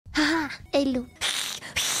Hey, Lou.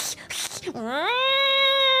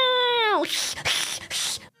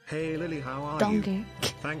 Hey Lily, how are Donkey. you?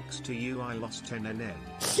 Thanks to you I lost 10 NN.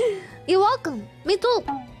 You're welcome. Me too.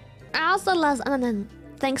 I also lost NN.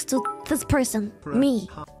 Thanks to this person. Me.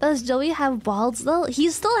 Does Joey have balls though? He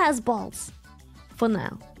still has balls. For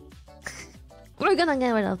now. We're gonna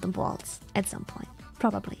get rid of the balls at some point.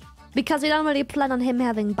 Probably. Because we don't really plan on him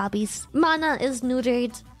having bobbies. Mana is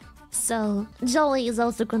neutered. So Joey is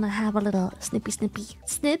also gonna have a little snippy.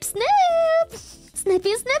 Snip.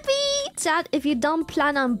 Snippy. Chat, if you don't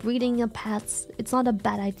plan on breeding your pets, it's not a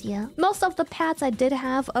bad idea. Most of the pets I did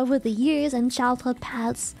have over the years and childhood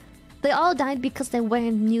pets, they all died because they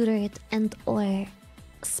weren't neutered and or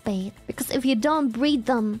spayed. Because if you don't breed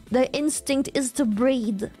them, their instinct is to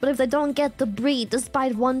breed. But if they don't get to breed,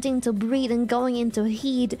 despite wanting to breed and going into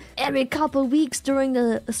heat every couple weeks during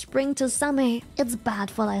the spring to summer, it's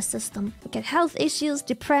bad for their system. They get health issues,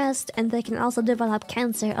 depressed, and they can also develop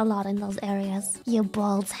cancer a lot in those areas. Your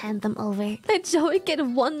balls, hand them over. Let Joey get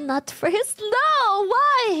one nut first? No,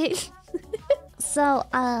 why? So,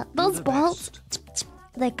 those balls,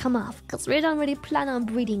 they come off. Because we don't really plan on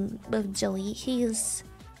breeding with Joey. He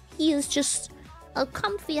is just a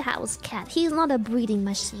comfy house cat. He's not a breeding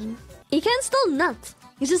machine. He can still nut.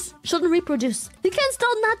 He just shouldn't reproduce. He can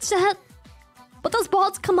still nut, chat. But those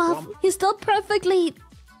balls come off. He's still perfectly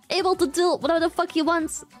able to do whatever the fuck he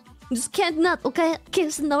wants. He just can't nut, okay?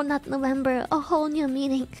 Kids no nut November. A whole new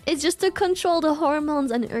meaning. It's just to control the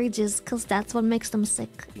hormones and urges, because that's what makes them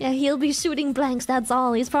sick. Yeah, he'll be shooting blanks, that's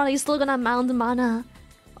all. He's probably still gonna mount mana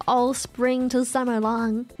all spring to summer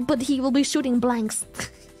long. But he will be shooting blanks.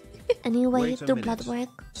 Anyway, do blood work.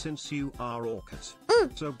 Since you are orcat,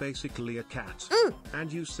 so basically a cat, and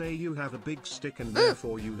you say you have a big stick and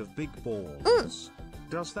therefore you have big balls,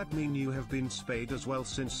 does that mean you have been spayed as well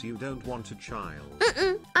since you don't want a child?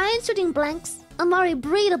 I ain't shooting blanks. I'm already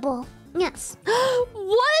breedable. Yes.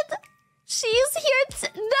 What? She's here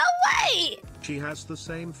no way! She has the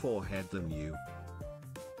same forehead than you.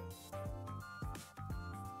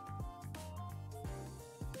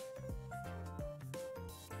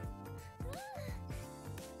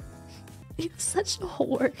 You're such a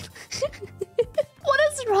whore. What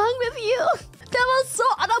is wrong with you? That was so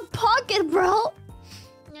out of pocket, bro.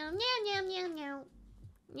 Meow meow meow meow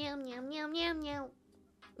meow meow meow meow meow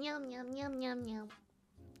meow meow meow meow meow meow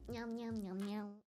meow meow meow meow.